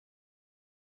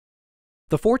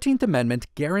The 14th Amendment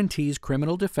guarantees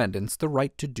criminal defendants the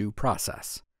right to due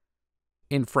process.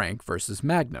 In Frank v.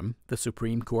 Mangum, the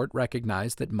Supreme Court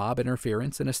recognized that mob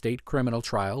interference in a state criminal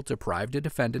trial deprived a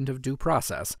defendant of due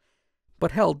process,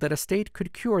 but held that a state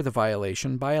could cure the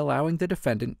violation by allowing the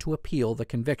defendant to appeal the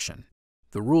conviction.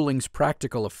 The ruling's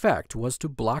practical effect was to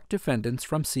block defendants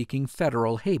from seeking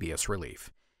federal habeas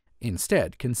relief,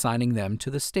 instead consigning them to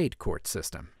the state court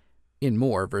system. In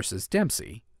Moore v.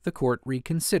 Dempsey, the court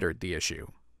reconsidered the issue.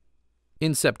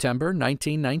 In September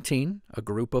 1919, a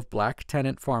group of black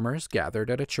tenant farmers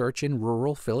gathered at a church in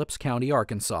rural Phillips County,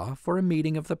 Arkansas, for a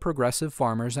meeting of the Progressive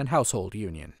Farmers and Household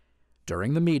Union.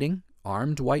 During the meeting,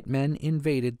 armed white men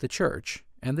invaded the church,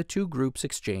 and the two groups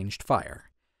exchanged fire.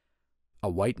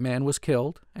 A white man was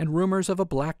killed, and rumors of a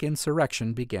black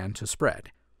insurrection began to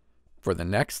spread. For the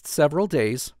next several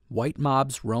days, white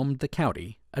mobs roamed the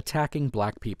county, attacking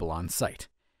black people on sight.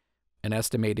 An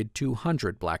estimated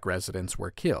 200 black residents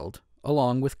were killed,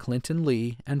 along with Clinton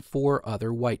Lee and 4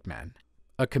 other white men.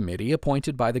 A committee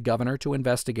appointed by the governor to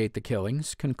investigate the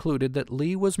killings concluded that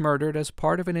Lee was murdered as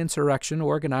part of an insurrection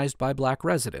organized by black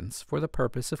residents for the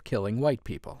purpose of killing white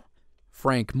people.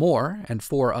 Frank Moore and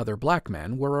 4 other black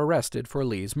men were arrested for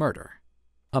Lee's murder.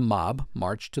 A mob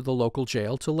marched to the local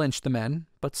jail to lynch the men,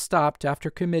 but stopped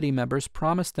after committee members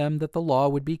promised them that the law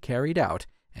would be carried out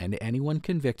and anyone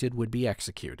convicted would be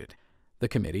executed. The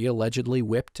committee allegedly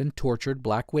whipped and tortured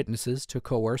black witnesses to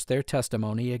coerce their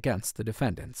testimony against the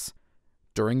defendants.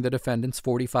 During the defendants'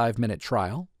 45-minute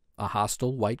trial, a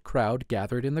hostile white crowd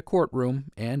gathered in the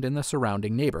courtroom and in the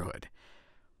surrounding neighborhood.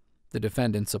 The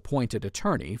defendants' appointed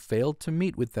attorney failed to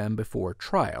meet with them before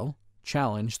trial,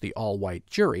 challenge the all-white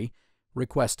jury,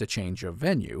 request a change of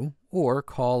venue, or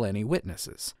call any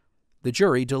witnesses. The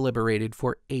jury deliberated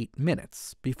for 8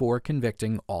 minutes before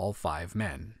convicting all 5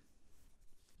 men.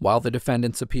 While the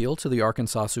defendants' appeal to the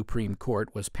Arkansas Supreme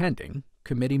Court was pending,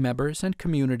 committee members and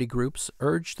community groups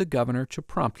urged the governor to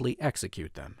promptly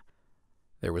execute them.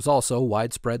 There was also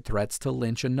widespread threats to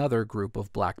lynch another group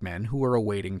of black men who were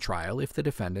awaiting trial if the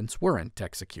defendants weren't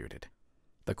executed.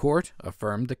 The court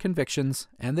affirmed the convictions,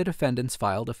 and the defendants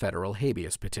filed a federal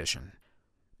habeas petition.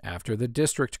 After the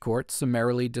district court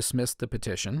summarily dismissed the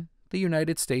petition, the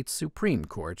United States Supreme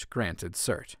Court granted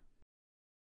cert.